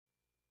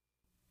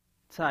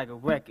Tiger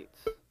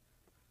Records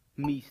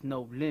meets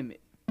No Limit.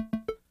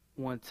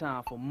 One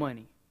time for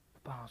money.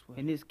 Bounce with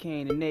me. And this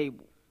Kane and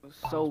Abel.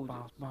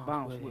 Soldiers,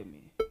 bounce with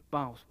me.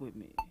 Bounce with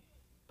me.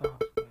 Bounce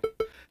with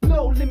me.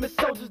 No limit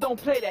soldiers don't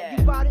play that.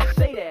 You bout it,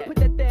 say that. Put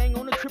that thing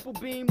on a triple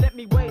beam, let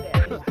me weigh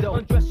that.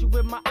 Undress you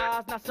with my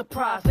eyes, not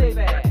surprised, say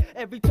that.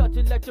 Every touch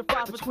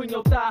electrifies between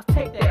your thighs,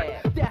 take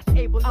that. That's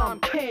Abel, I'm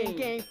Kane,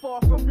 game far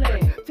from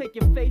lame. Take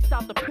your face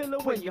out the pillow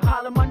when you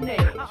holler my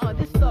name.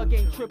 This thug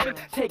ain't tripping,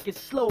 take it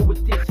slow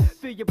with this.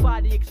 Feel your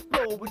body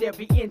explode with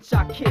every inch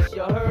I kiss,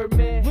 you heard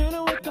me? When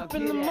I wake up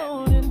in the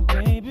morning,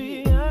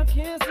 baby, I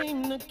can't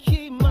seem to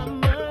keep my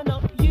mind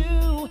off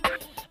you.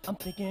 I'm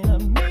thinking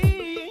of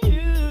me and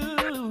you.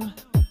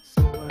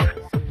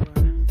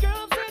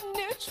 Girl, sitting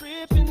there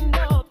tripping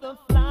off the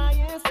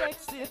flying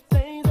sexy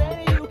things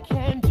that you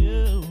can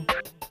do.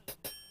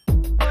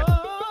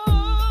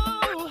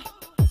 Oh,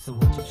 so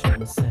what you trying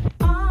to say?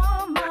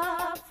 All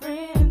my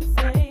friends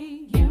say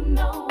you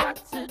know what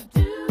to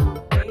do.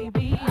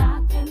 Baby,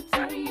 I can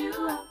turn you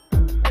up.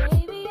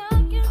 Baby,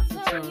 I can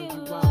turn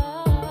you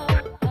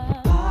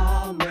up.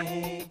 I'll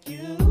make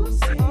you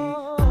see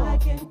I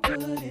can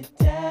put it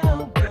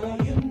down. Girl,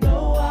 you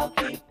know I'll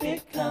keep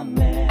it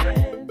coming.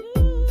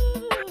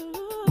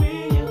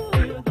 When you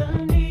feel the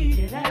need,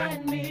 get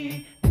at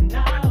me, and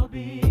I'll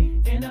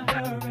be in a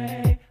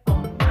hurry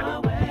on my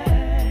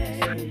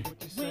way.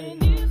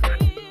 When you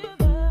feel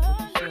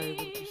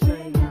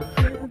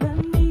the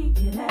need,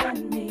 get at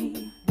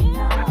me, and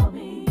I'll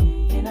be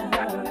in a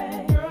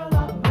hurry. Girl,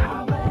 on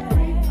my way.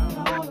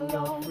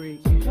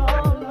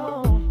 All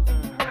alone,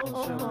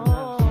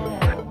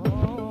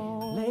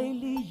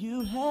 lately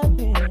you have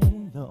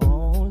been the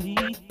only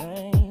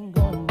thing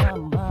on my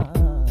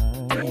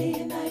mind. Day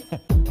and night,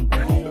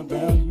 night and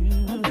day,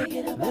 I'm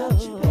thinking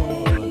about you,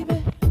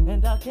 baby.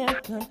 And I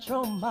can't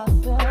control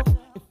myself.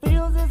 It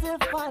feels as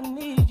if I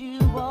need you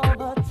all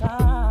the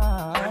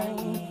time.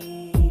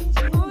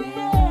 Ooh,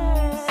 yeah.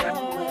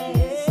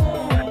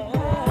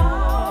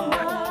 All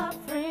my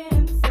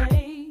friends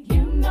say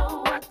you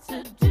know what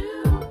to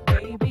do.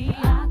 Baby, I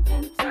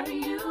can turn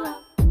you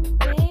up.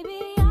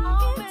 Baby, I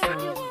can turn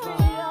you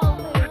up.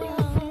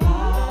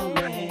 I'll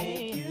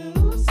make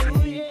you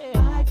see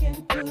I can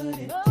put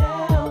it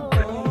down.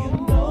 Girl, you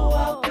know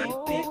I'll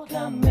keep it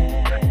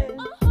coming.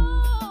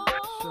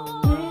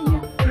 When you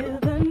feel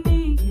the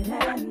need, get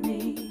at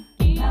me,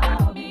 and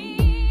I'll be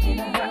in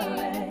a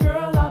hurry.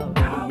 Girl, I'll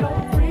be your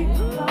freak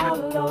all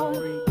alone.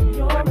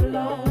 You're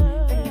alone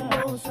and you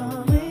want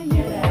some. When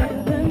you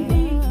feel the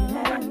need,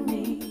 get at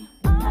me,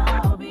 and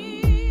I'll be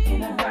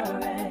in a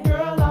hurry.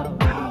 Girl, I'll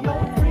be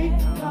your freak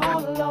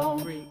all alone.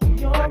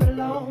 You're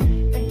alone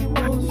and you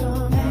want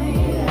some.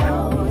 No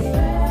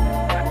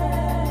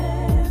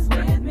stress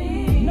with me.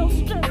 No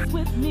stress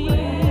with me.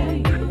 Where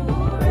you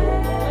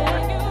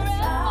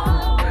rest, I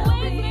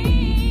will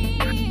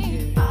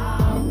be.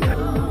 I'll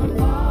come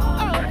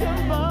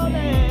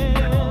falling.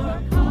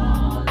 You're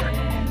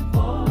calling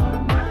for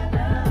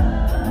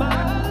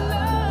my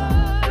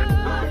love.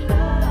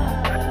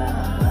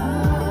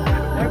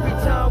 Every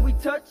time we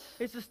touch,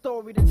 it's a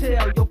story to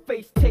tell. Your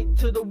face taped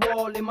to the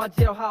wall in my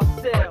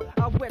jailhouse cell.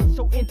 I went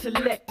so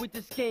intellect with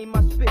this game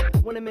I spit.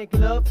 Wanna make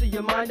love to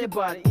your mind and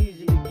body,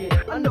 easy to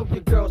get. I know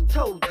your girls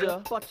told ya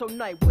about your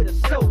night with a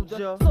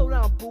soldier. Slow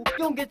down, boo, you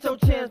don't get your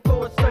chance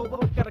for it sober.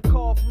 Got a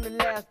call from the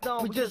last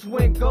dawn, we just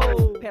went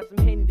gold. Pass some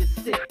Henny to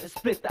sip and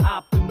split the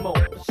optimal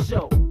for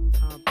sure.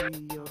 I'll be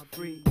your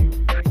freak.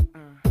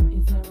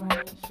 Is that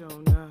right? Sure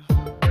enough.